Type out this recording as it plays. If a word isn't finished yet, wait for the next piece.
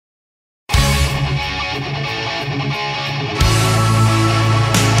Hey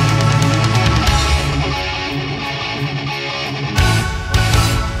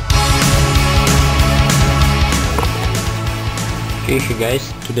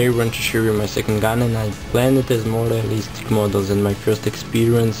guys, today I want to show you my second gun, and I planned it as more realistic models than my first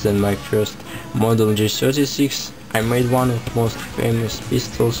experience and my first model G36. I made one of the most famous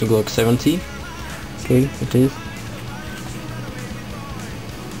pistols, Glock-17. Okay, it is.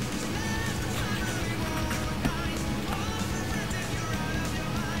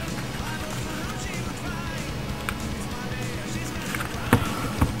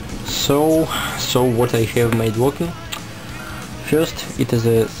 So what I have made working. First, it is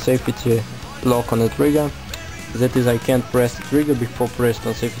a safety lock on the trigger. That is, I can't press the trigger before pressed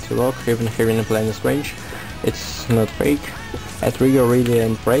on safety lock, even having a planus range. It's not fake. A trigger really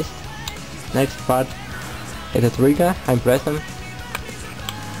and pressed. Next part, at the trigger, I'm pressing.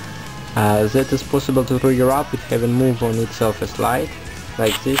 That is possible to trigger up with having move on itself a slide,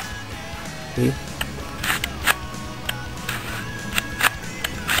 like this. See?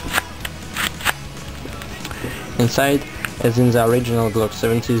 Inside, as in the original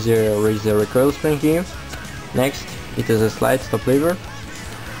Glock-17, there is a recoil spring here. Next, it is a slide stop lever,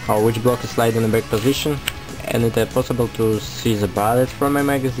 which blocks the slide in the back position, and it is possible to see the bullet from a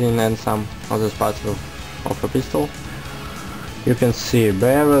magazine and some other parts of a pistol. You can see a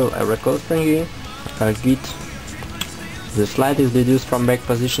barrel, a recoil spring here, a git. The slide is deduced from back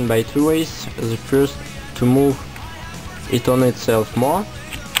position by two ways. The first, to move it on itself more,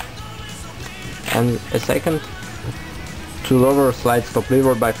 and a second, to lower slide stop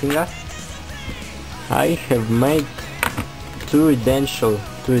lever by finger. I have made two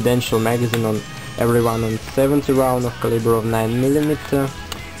identical magazines on every one on 70 round of caliber of 9mm.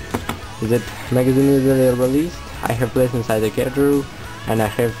 That magazine is released. I have placed inside the cartridge, and I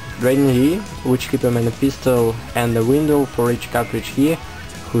have draining here, which keep them in the pistol, and the window for each cartridge here,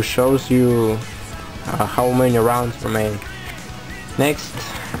 who shows you how many rounds remain. Next,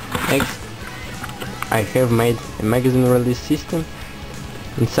 I have made a magazine release system.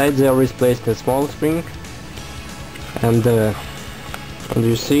 Inside there is placed a small spring, and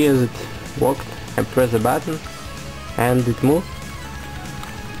you see as it worked. I press the button and it moved.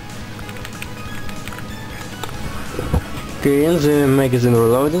 Okay, in the magazine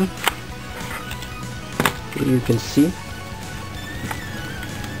reloading, you can see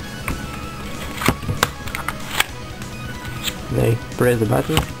I press the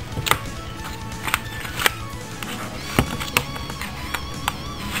button.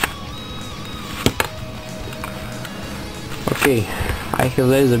 Okay, I have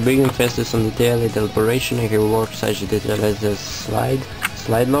laid a big emphasis on detailed operation. I have worked such detail as the slide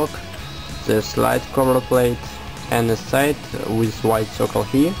lock, the slide cover plate, and the sight with white circle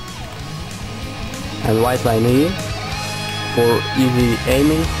here and white line here for easy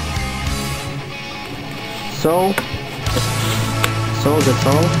aiming. So that's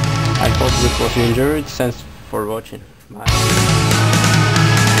all. I hope that you enjoyed. Thanks for watching. Bye.